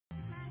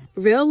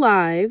Real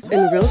lives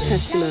and real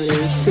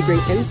testimonies to bring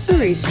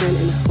inspiration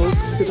and hope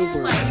to the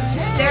world.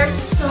 There's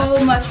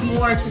so much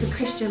more to the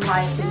Christian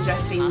life than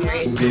just being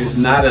married. There's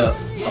not an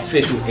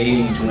official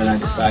age when I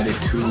decided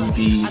to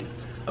be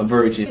a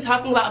virgin. We're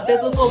talking about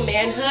biblical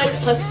manhood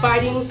plus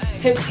fighting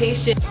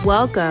temptation.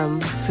 Welcome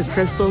to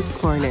Crystal's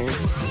Corner.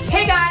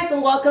 Hey guys,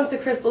 and welcome to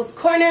Crystal's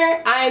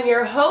Corner. I am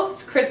your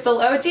host,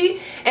 CrystalOTv,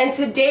 and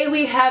today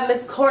we have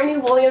Miss Courtney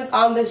Williams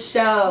on the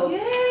show.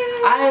 Yay.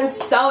 I am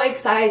so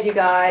excited, you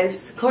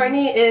guys.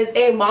 Courtney is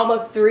a mom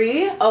of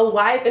 3, a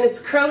wife, and is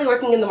currently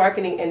working in the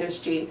marketing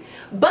industry.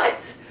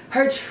 But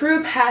her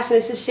true passion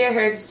is to share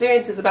her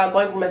experiences about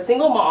going from a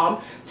single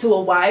mom to a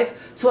wife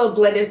to a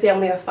blended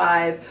family of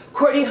 5.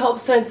 Courtney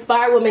hopes to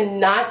inspire women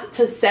not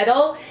to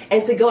settle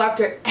and to go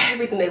after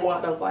everything they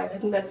want in life. I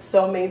think that's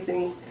so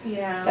amazing.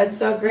 Yeah. That's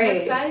so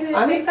great.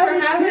 I'm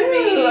excited for having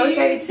me. I'm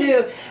excited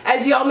too.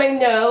 As y'all may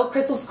know,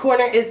 Crystal's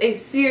Corner is a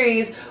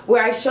series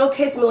where I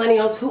showcase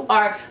millennials who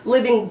are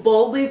living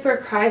boldly for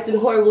Christ and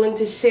who are willing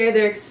to share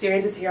their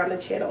experiences here on the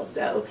channel.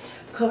 So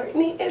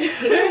Courtney is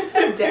here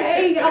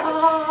today,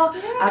 y'all.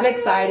 I'm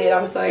excited.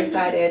 I'm so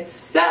excited.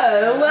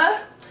 So,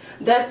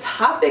 the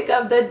topic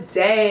of the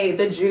day,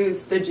 the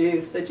juice.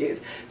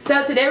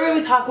 So today we're going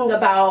to be talking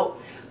about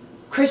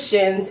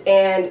Christians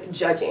and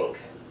judging.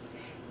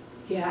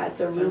 Yeah,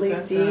 it's a really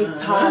deep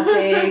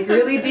topic,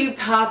 really deep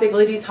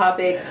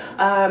topic.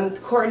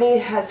 Courtney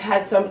has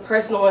had some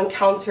personal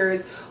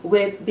encounters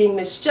with being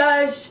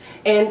misjudged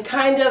and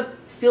kind of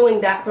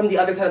feeling that from the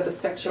other side of the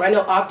spectrum. I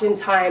know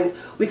oftentimes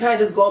we kind of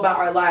just go about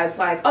our lives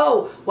like,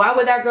 oh, why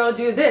would that girl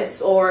do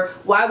this? Or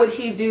why would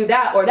he do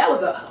that? Or that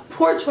was a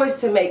poor choice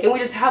to make. And we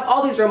just have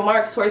all these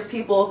remarks towards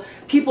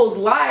people's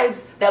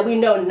lives that we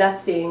know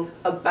nothing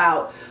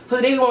about. So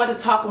today we want to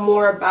talk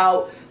more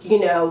about,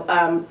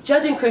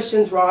 judging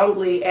Christians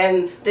wrongly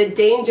and the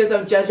dangers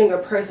of judging a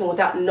person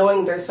without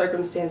knowing their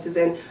circumstances.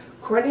 And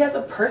Courtney has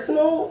a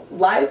personal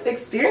life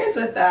experience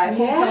with that.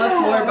 Can you tell us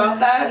more about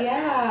that?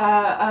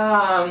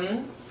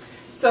 Yeah.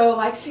 So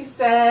like she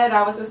said,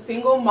 I was a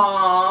single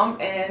mom,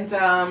 and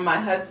my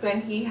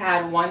husband, he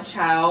had 1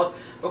 child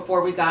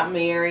before we got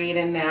married,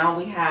 and now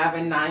we have a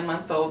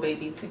 9-month-old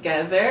baby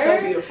together.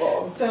 So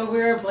beautiful. So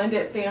we're a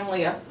blended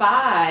family of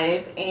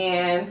 5,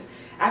 and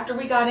after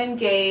we got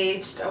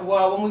engaged,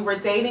 well, when we were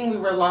dating, we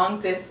were long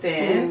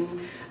distance.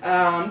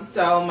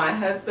 So my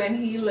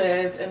husband, he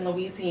lived in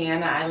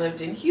Louisiana. I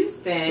lived in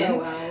Houston. Oh,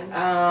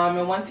 wow.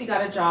 And once he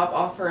got a job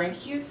offer in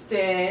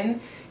Houston,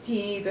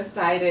 he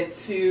decided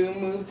to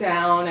move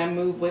down and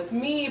move with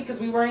me because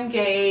we were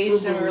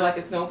engaged, and we were like,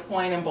 it's no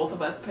point in both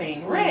of us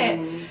paying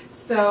rent.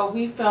 So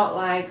we felt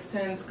like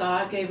since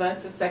God gave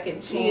us a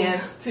second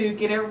chance to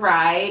get it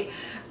right,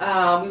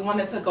 we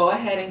wanted to go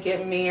ahead and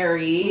get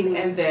married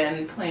and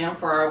then plan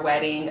for our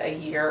wedding a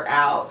year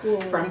out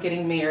from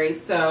getting married.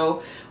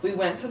 So we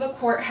went to the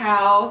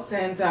courthouse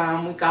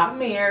and we got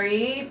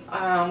married.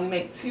 We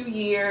make 2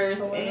 years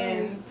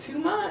in 2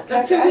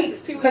 months. 2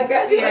 weeks.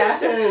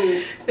 Congratulations.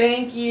 Yeah.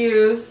 Thank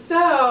you.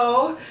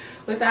 So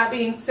with that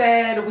being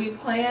said, we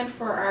planned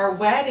for our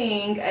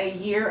wedding a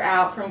year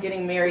out from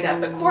getting married at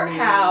the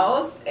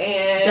courthouse,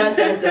 and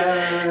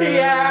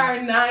yeah, our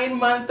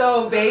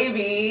 9-month-old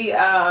baby,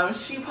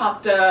 she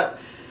popped up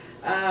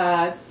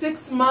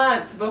 6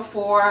 months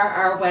before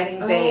our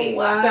wedding date.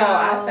 Wow. So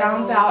I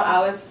found out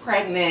I was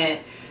pregnant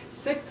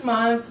 6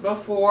 months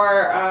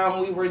before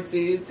we were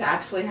due to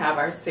actually have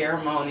our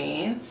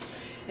ceremony.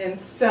 And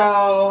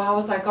so I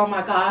was like, oh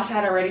my gosh, I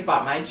had already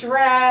bought my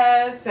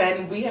dress,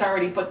 and we had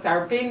already booked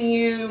our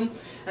venue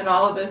and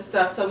all of this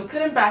stuff. So we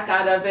couldn't back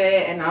out of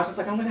it. And I was just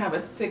like, I'm going to have a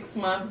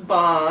 6-month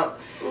bump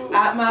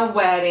at my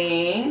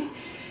wedding.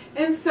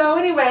 And so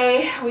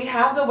anyway, we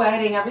have the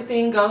wedding.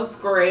 Everything goes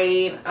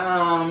great.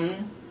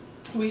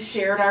 We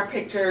shared our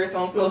pictures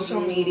on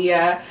social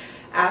media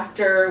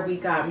after we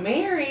got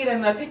married,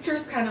 and the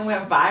pictures kind of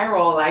went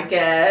viral, I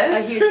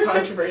guess. A huge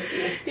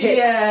controversy.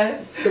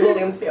 Yes. The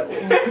Williams family.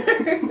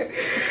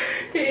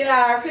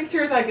 Yeah, our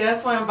pictures, I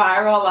guess, went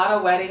viral. A lot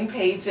of wedding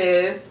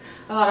pages,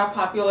 a lot of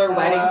popular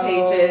wedding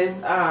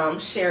pages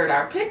shared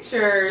our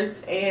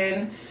pictures,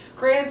 and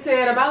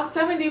granted, about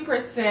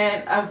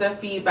 70% of the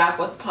feedback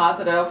was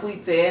positive. We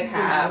did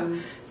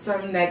have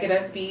some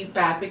negative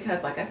feedback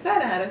because, like I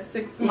said, I had a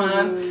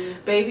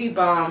 6-month baby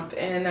bump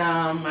in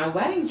my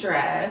wedding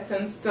dress,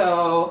 and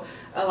so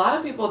a lot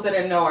of people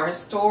didn't know our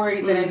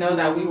story, didn't know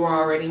that we were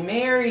already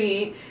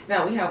married,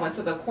 that we had went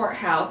to the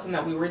courthouse, and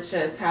that we were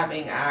just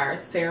having our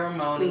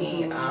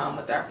ceremony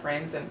with our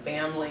friends and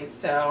family.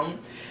 So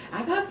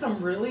I got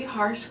some really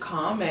harsh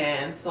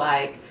comments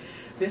like,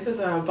 this is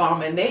an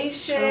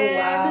abomination.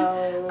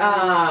 Oh,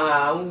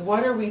 wow.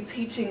 What are we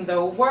teaching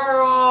the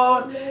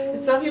world?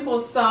 And some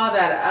people saw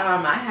that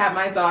I had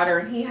my daughter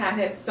and he had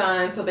his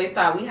son, so they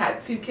thought we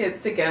had 2 kids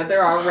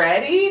together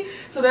already.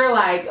 So they're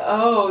like,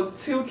 oh,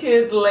 2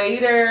 kids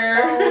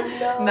later,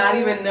 not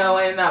even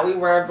knowing that we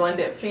were a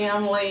blended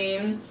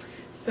family.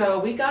 So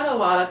we got a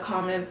lot of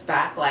comments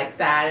back like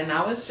that, and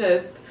I was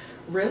just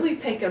really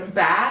taken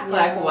back.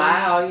 Like,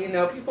 wow, you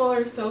know, people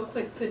are so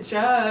quick to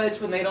judge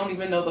when they don't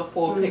even know the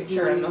full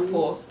picture and the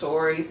full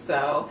story.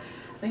 So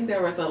I think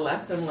there was a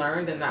lesson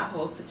learned in that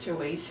whole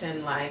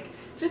situation. Like,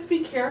 just be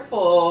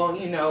careful,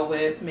 you know,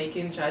 with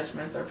making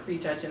judgments or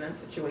prejudging a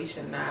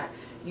situation that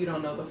you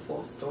don't know the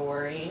full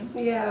story.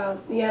 Yeah,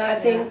 I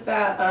think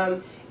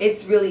that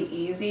it's really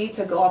easy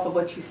to go off of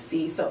what you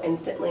see so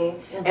instantly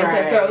and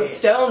to throw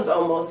stones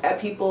almost at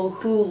people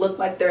who look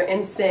like they're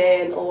in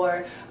sin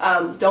or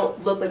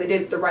don't look like they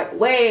did it the right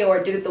way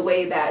or did it the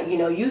way that, you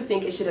know, you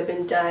think it should have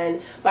been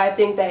done. But I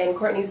think that in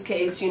Courtney's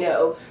case, you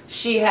know,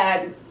 she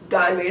had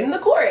gotten married in the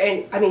court,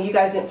 and I mean, you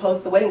guys didn't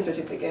post the wedding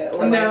certificate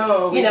or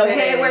no, like, you know,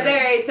 hey, we're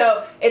married,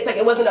 so it's like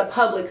it wasn't a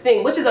public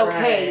thing, which is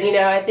okay. You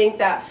know, I think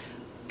that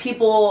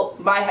people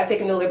might have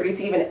taken the liberty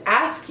to even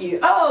ask you,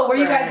 oh, were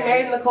you guys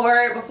married in the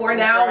court before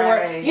now?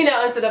 Or, you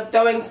know, instead of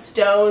throwing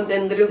stones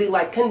and literally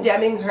like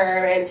condemning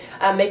her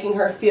and making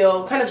her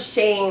feel kind of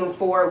shame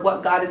for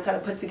what God has kind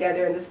of put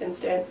together in this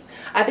instance.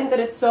 I think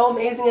that it's so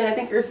amazing, and I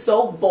think you're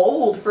so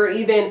bold for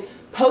even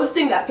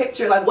posting that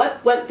picture. Like,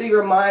 what went through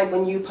your mind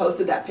when you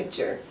posted that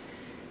picture?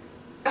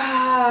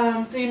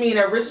 So you mean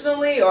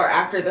originally or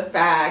after the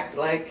fact?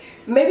 Like,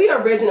 maybe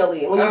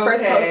originally, when you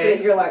first posted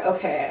it, you're like,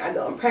 okay, I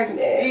know I'm pregnant.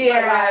 Yeah,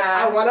 like,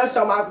 I want to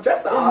show my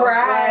dress off.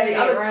 Right, like,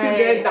 I look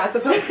too good not to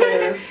post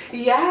this.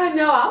 Yeah,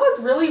 no, I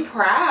was really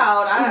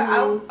proud.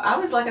 I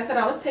was, like I said,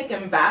 I was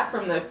taken back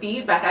from the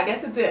feedback. I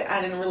guess I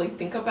didn't really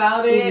think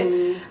about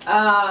it.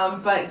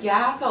 But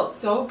yeah, I felt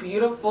so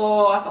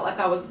beautiful. I felt like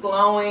I was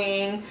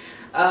glowing.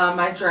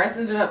 My dress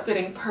ended up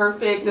fitting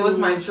perfect. It was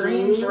my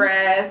dream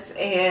dress,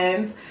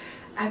 and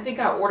I think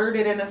I ordered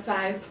it in a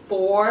size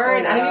 4,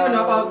 and I didn't even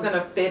know if I was going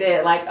to fit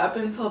it, like, up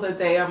until the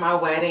day of my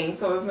wedding.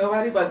 So it was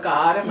nobody but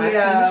God and my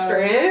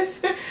seamstress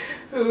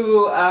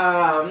who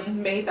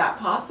made that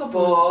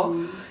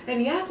possible.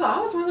 And yeah, so I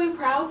was really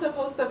proud to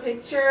post the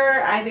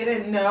picture. I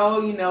didn't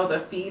know, you know, the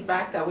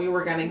feedback that we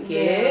were going to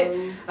get.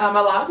 A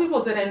lot of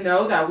people didn't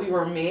know that we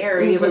were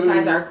married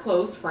besides our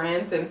close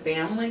friends and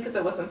family, because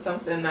it wasn't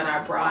something that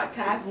I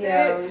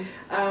broadcasted.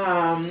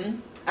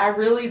 I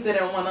really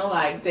didn't want to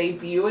like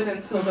debut it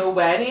until the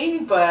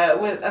wedding, but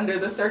under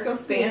the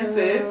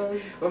circumstances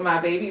with my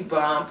baby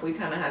bump, we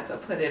kind of had to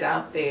put it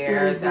out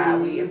there that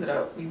we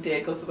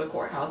did go to the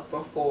courthouse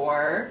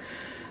before.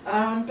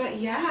 But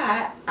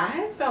yeah,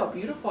 I felt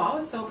beautiful. I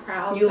was so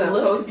proud to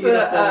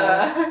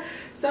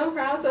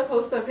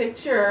post the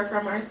picture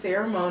from our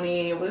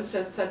ceremony. It was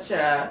just such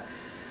a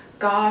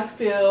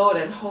God-filled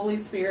and Holy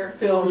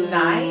Spirit-filled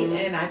night,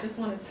 and I just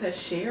wanted to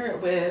share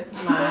it with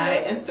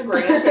my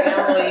Instagram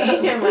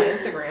family and my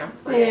Instagram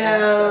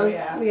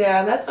friends.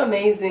 Yeah, that's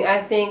amazing.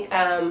 I think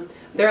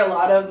there are a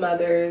lot of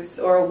mothers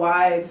or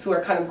wives who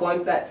are kind of going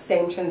through that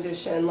same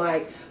transition,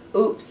 like,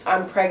 oops,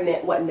 I'm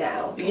pregnant, what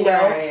now? You know,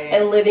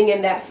 and living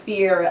in that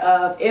fear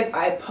of, if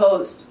I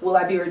post, will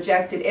I be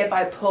rejected? If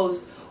I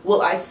post,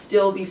 will I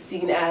still be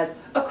seen as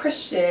a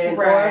Christian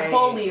or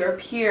holy or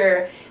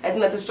pure? I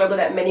think that's a struggle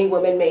that many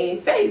women may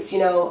face, you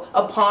know,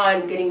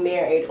 upon getting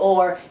married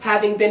or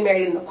having been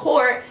married in the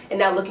court and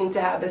now looking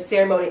to have the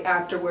ceremony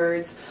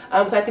afterwards.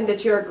 So I think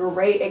that you're a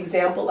great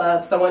example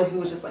of someone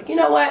who's just like, you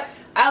know what,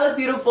 I look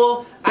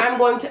beautiful, I'm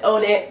going to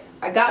own it,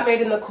 I got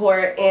married in the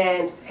court,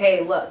 and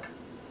hey, look,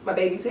 my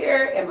baby's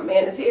here, and my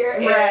man is here,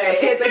 and my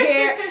kids are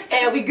here,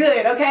 and we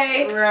good,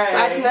 okay? So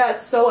I think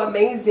that's so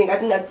amazing. I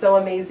think that's so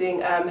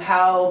amazing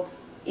how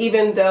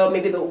even though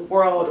maybe the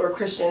world or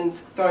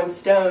Christians throwing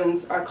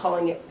stones are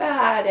calling it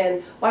bad,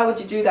 and why would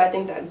you do that? I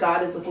think that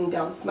God is looking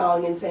down,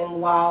 smiling, and saying,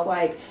 wow,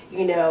 like,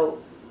 you know,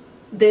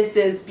 this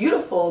is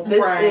beautiful.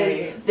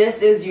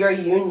 This is your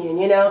union,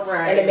 you know?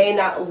 And it may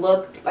not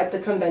look like the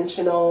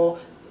conventional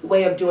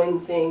way of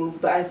doing things,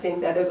 but I think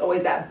that there's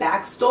always that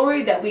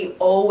backstory that we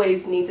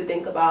always need to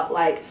think about.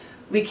 Like,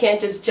 we can't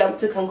just jump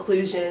to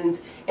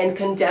conclusions and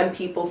condemn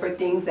people for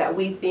things that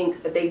we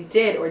think that they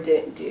did or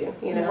didn't do,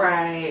 you know?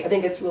 I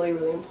think it's really,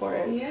 really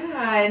important.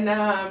 Yeah,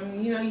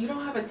 and you know, you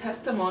don't have a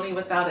testimony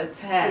without a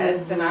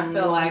test, and I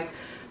feel like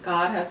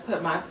God has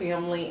put my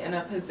family in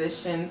a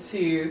position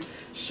to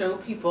show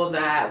people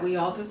that we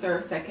all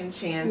deserve second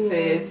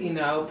chances. You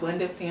know,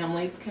 blended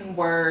families can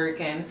work,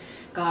 and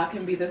God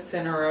can be the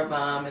center of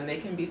them, and they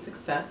can be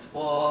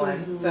successful.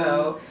 And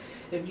so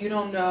if you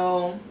don't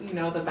know, you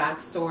know, the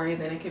backstory,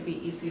 then it could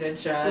be easy to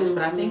judge.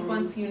 But I think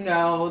once you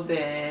know,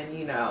 then,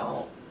 you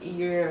know,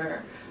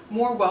 you're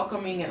more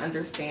welcoming and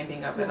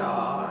understanding of it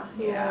all.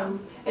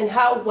 And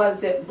how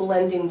was it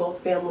blending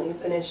both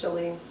families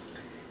initially?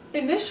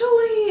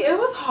 Initially, it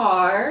was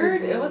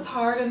hard. It was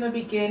hard in the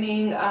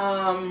beginning.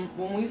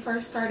 When we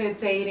first started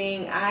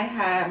dating,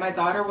 my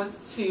daughter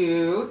was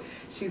 2.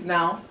 She's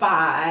now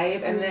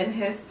 5. And then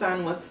his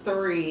son was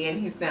 3, and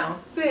he's now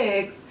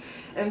 6.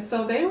 And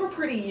so they were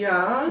pretty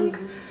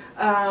young.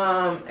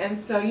 And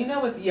so, you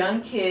know, with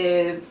young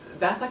kids,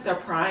 that's like their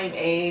prime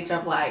age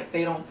of like,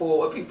 they don't fool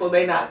with people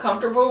they're not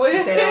comfortable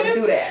with. They don't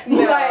do that.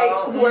 No.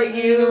 Like, who are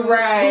you?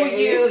 Right. Who are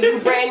you? You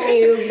brand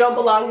new. You don't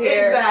belong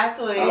here.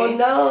 Exactly. Oh,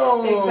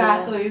 no.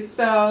 Exactly.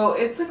 So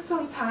it took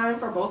some time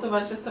for both of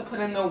us just to put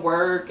in the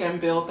work and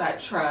build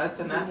that trust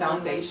and that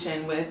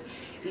foundation with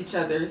each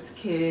other's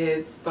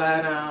kids,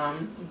 but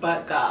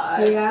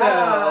God. Yeah.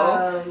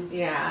 So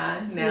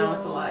yeah, now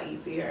it's a lot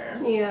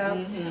easier. Yeah.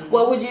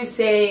 What would you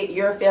say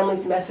your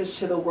family's message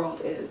to the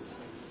world is?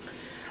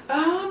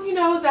 You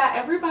know, that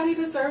everybody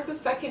deserves a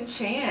second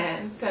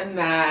chance, and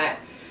that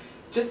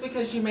just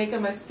because you make a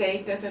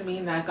mistake doesn't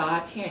mean that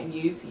God can't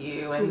use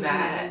you, and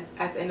that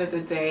at the end of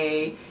the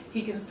day,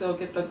 He can still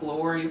get the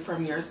glory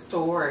from your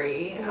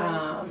story.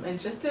 And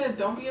just to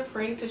don't be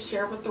afraid to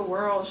share with the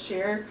world,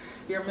 share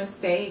your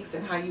mistakes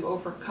and how you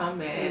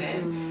overcome it,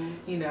 and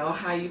you know,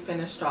 how you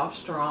finished off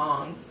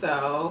strong.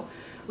 So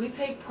we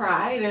take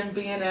pride in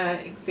being an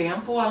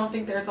example. I don't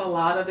think there's a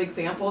lot of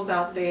examples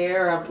out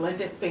there of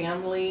blended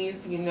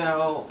families, you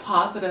know,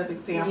 positive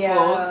examples.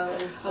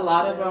 Yeah. A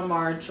lot of them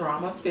are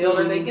drama filled,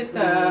 or they get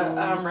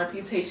the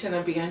reputation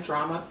of being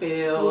drama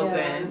filled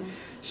and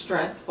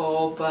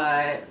stressful,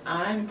 but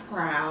I'm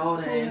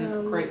proud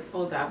and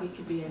grateful that we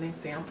could be an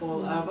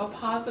example of a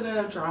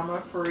positive,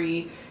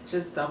 drama-free,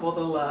 just double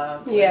the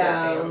love with your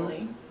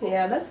family.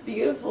 Yeah, that's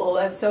beautiful.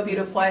 That's so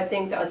beautiful. I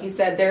think that, like you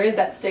said, there is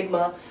that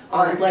stigma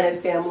on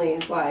blended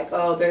families, like,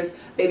 oh, there's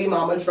baby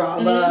mama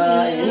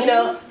drama, and you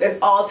know, there's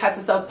all types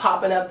of stuff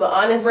popping up. But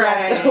honestly,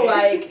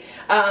 like,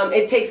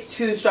 it takes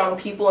two strong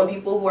people and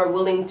people who are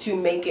willing to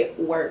make it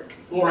work.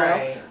 You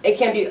know, it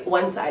can't be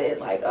one-sided.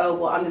 Like, oh,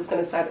 well, I'm just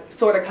gonna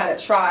sort of kind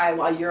of try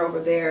while you're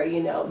over there,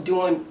 you know,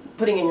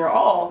 putting in your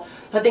all.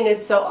 So I think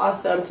it's so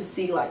awesome to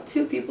see like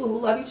two people who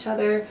love each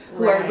other,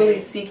 who are really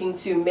seeking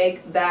to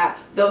make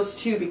those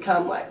two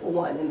become like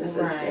one in this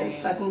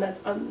instance. I think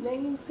that's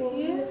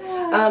amazing.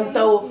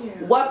 So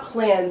what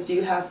plans do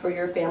you have for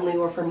your family,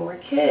 or for more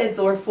kids,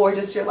 or for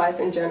just your life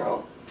in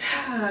general?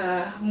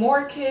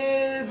 More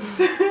kids.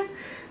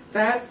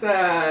 That's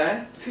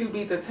to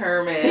be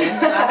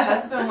determined. My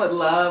husband would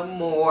love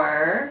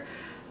more.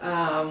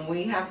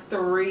 We have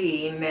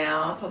 3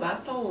 now, so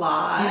that's a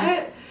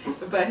lot.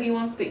 But he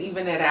wants to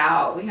even it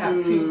out. We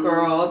have 2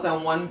 girls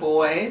and 1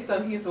 boy, so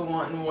he's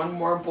wanting 1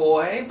 more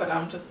boy. But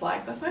I'm just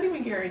like, that's not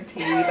even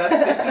guaranteed.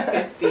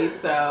 That's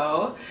 50-50.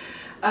 So,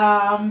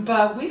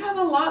 but we have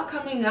a lot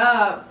coming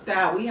up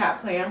that we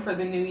have planned for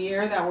the new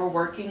year that we're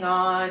working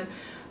on.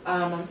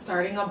 I'm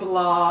starting a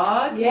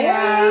blog.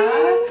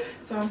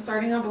 So I'm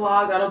starting a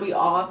blog that'll be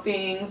all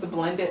things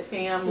blended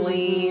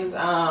families,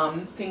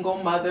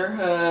 single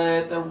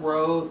motherhood, the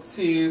road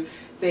to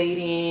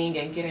dating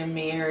and getting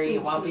married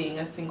while being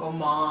a single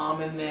mom,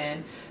 and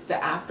then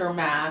the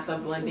aftermath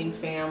of blending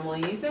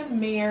families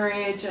and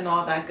marriage and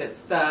all that good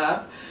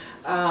stuff.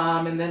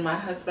 And then my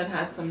husband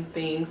has some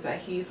things that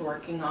he's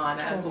working on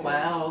as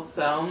well.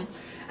 So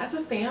as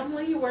a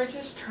family, we're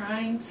just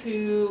trying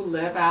to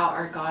live out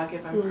our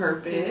God-given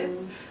purpose,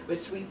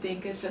 which we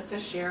think is just to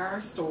share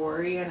our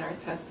story and our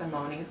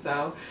testimony.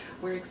 So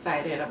we're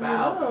excited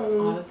about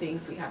all the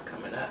things we have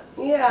coming up.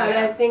 And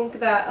I think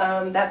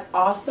that that's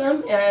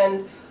awesome.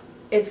 And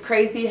it's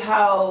crazy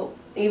how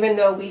even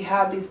though we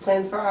have these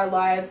plans for our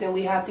lives and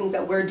we have things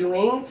that we're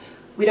doing,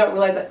 we don't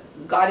realize that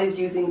God is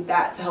using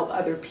that to help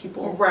other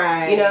people.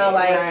 You know,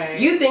 like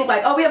you think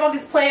like, oh, we have all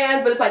these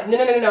plans, but it's like,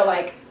 no,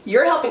 like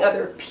you're helping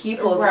other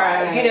people's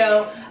lives, you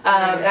know?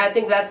 And I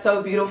think that's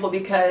so beautiful,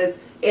 because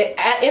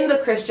in the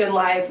Christian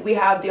life, we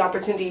have the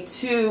opportunity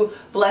to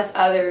bless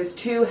others,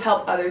 to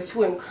help others,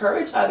 to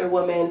encourage other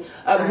women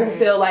who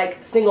feel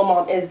like single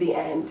mom is the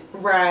end.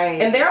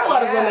 And there are a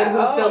lot of women who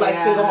feel like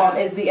single mom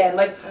is the end.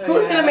 Like,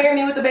 who's going to marry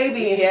me with the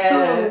baby?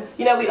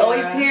 You know, we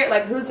always hear it,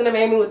 like, who's going to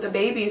marry me with the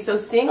baby? So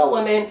seeing a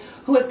woman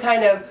who has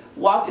kind of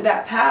walked through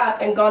that path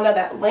and gone down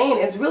that lane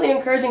is really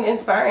encouraging and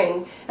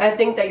inspiring. And I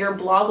think that your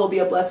blog will be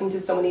a blessing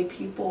to so many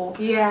people.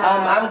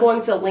 I'm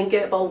going to link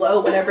it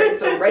below whenever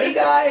it's ready,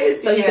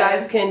 guys. So you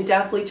guys can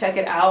definitely check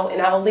it out.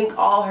 And I'll link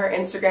all her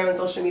Instagram and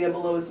social media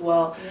below as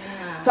well.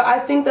 So I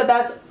think that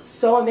that's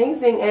so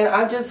amazing, and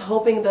I'm just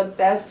hoping the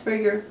best for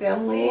your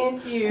family.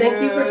 Thank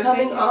you for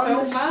coming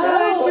on the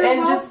show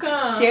and just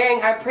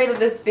sharing. I pray that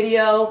this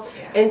video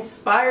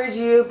inspired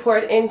you,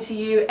 poured into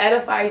you,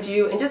 edified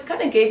you, and just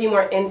kind of gave you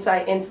more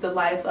insight into the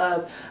life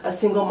of a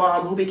single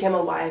mom who became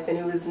a wife and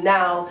who is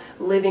now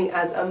living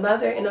as a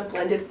mother in a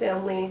blended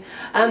family.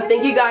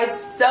 Thank you guys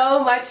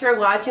so much for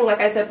watching. Like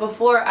I said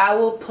before, I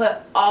will put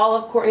all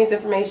of Courtney's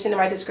information in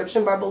my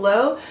description bar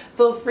below.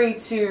 Feel free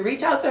to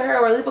reach out to her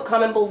or leave a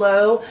comment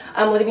below,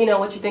 letting me know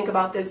what you think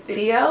about this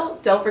video.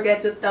 Don't forget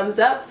to thumbs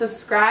up,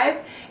 subscribe,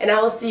 and I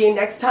will see you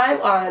next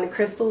time on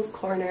Crystal's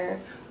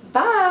Corner.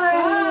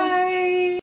 Bye!